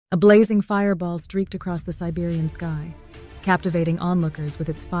A blazing fireball streaked across the Siberian sky, captivating onlookers with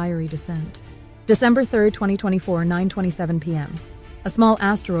its fiery descent. December 3, 2024, 9:27 p.m. A small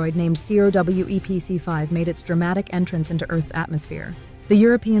asteroid named COWEPC-5 made its dramatic entrance into Earth's atmosphere. The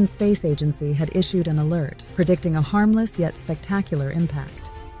European Space Agency had issued an alert, predicting a harmless yet spectacular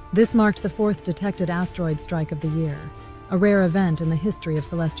impact. This marked the fourth detected asteroid strike of the year, a rare event in the history of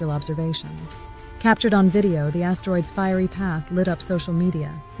celestial observations. Captured on video, the asteroid's fiery path lit up social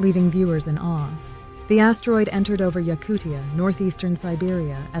media, leaving viewers in awe. The asteroid entered over Yakutia, northeastern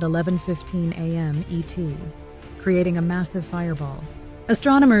Siberia, at 11:15 a.m. ET, creating a massive fireball.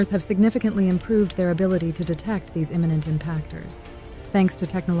 Astronomers have significantly improved their ability to detect these imminent impactors, thanks to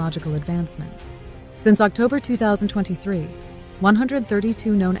technological advancements. Since October 2023,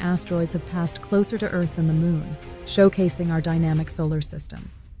 132 known asteroids have passed closer to Earth than the Moon, showcasing our dynamic solar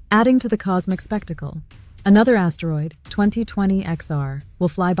system. Adding to the cosmic spectacle, another asteroid, 2020 XR, will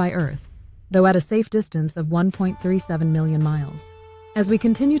fly by Earth, though at a safe distance of 1.37 million miles. As we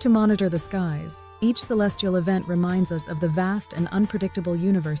continue to monitor the skies, each celestial event reminds us of the vast and unpredictable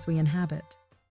universe we inhabit.